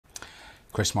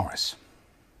Chris Morris.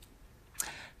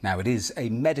 Now, it is a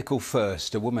medical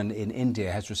first. A woman in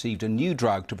India has received a new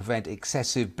drug to prevent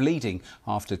excessive bleeding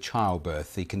after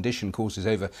childbirth. The condition causes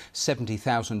over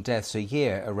 70,000 deaths a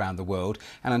year around the world.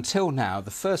 And until now, the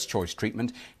first choice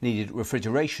treatment needed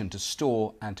refrigeration to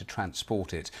store and to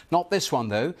transport it. Not this one,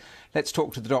 though. Let's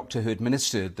talk to the doctor who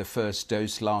administered the first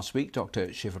dose last week,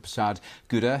 Dr. Shiva Prasad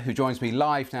Gudda, who joins me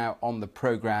live now on the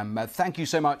programme. Thank you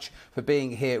so much for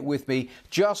being here with me.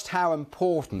 Just how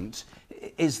important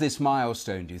is this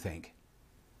milestone, do you think?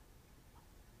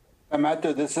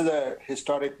 Matthew, this is a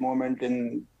historic moment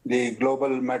in the global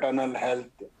maternal health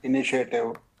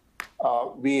initiative.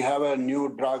 We have a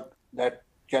new drug that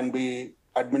can be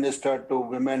administered to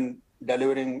women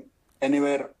delivering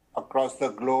anywhere across the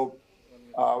globe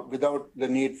without the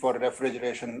need for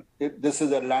refrigeration. This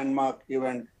is a landmark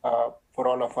event for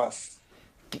all of us.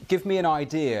 Give me an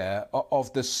idea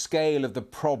of the scale of the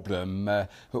problem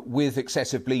with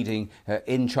excessive bleeding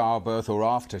in childbirth or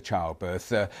after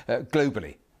childbirth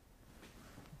globally.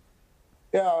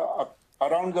 Yeah,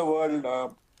 around the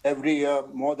world, every year,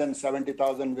 more than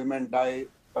 70,000 women die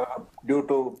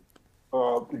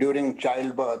during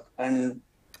childbirth, and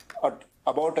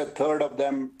about a third of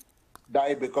them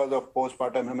die because of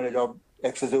postpartum hemorrhage or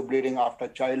excessive bleeding after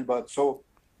childbirth. So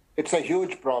it's a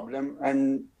huge problem,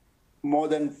 and more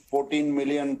than 14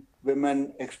 million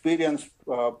women experience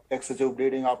excessive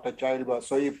bleeding after childbirth.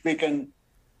 So if we can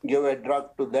give a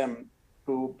drug to them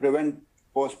to prevent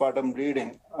postpartum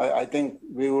bleeding, I think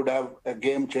we would have a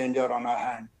game changer on our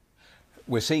hand.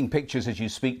 We're seeing pictures as you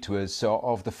speak to us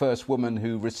of the first woman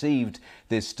who received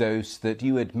this dose that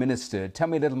you administered. Tell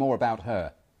me a little more about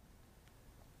her.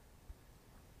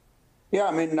 Yeah,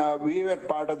 I mean, we were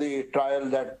part of the trial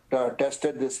that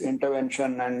tested this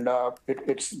intervention, and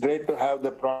it's great to have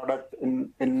the product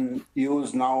in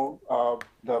use now.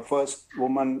 The first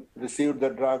woman received the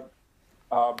drug.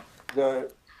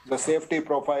 The safety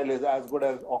profile is as good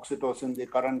as oxytocin, the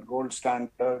current gold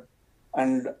standard,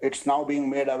 and it's now being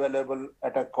made available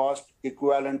at a cost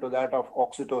equivalent to that of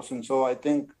oxytocin. So I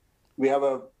think we have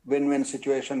a win-win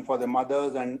situation for the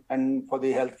mothers and for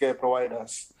the healthcare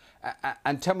providers.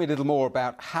 And tell me a little more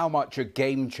about how much a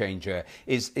game changer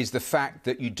is the fact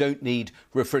that you don't need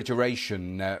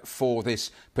refrigeration for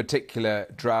this particular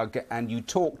drug. And you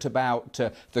talked about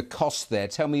the cost there.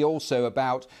 Tell me also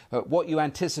about what you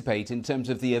anticipate in terms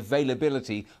of the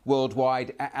availability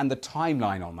worldwide and the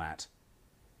timeline on that.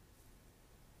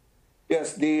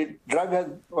 Yes, the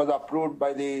drug was approved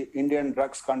by the Indian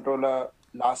Drugs Controller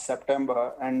last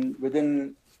September, and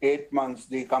within 8 months,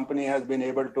 the company has been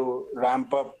able to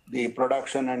ramp up the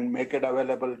production and make it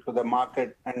available to the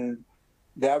market. And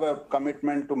they have a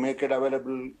commitment to make it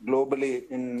available globally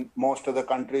in most of the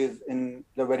countries in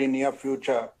the very near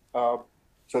future.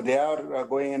 So they are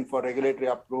going in for regulatory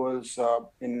approvals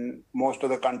in most of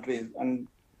the countries. And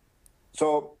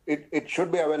so it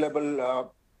should be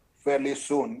available fairly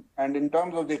soon. And in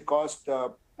terms of the cost,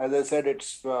 as I said,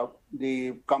 it's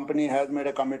the company has made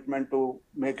a commitment to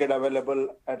make it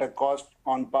available at a cost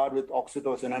on par with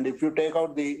oxytocin. And if you take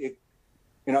out the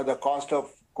cost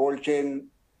of cold chain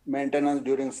maintenance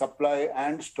during supply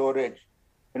and storage,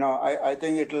 I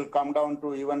think it will come down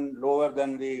to even lower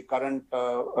than the current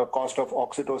cost of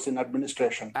oxytocin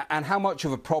administration. And how much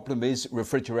of a problem is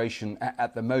refrigeration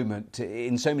at the moment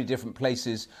in so many different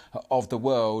places of the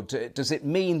world? Does it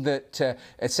mean that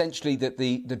essentially that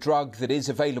the drug that is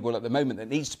available at the moment that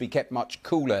needs to be kept much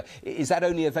cooler, is that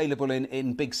only available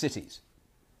in big cities?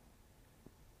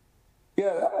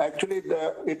 Yeah, actually,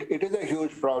 it is a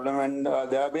huge problem, and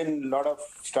there have been a lot of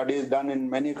studies done in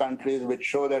many countries which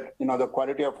show that the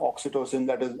quality of oxytocin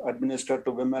that is administered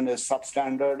to women is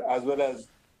substandard, as well as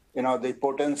the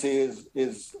potency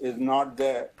is not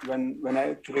there when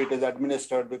actually it is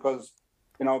administered, because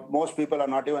most people are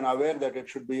not even aware that it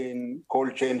should be in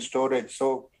cold chain storage.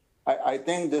 So I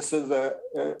think this is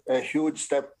a huge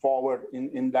step forward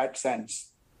in that sense.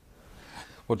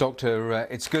 Well, Doctor,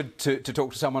 it's good to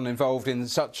talk to someone involved in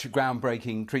such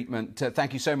groundbreaking treatment.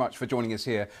 Thank you so much for joining us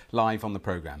here live on the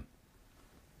programme.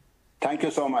 Thank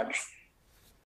you so much.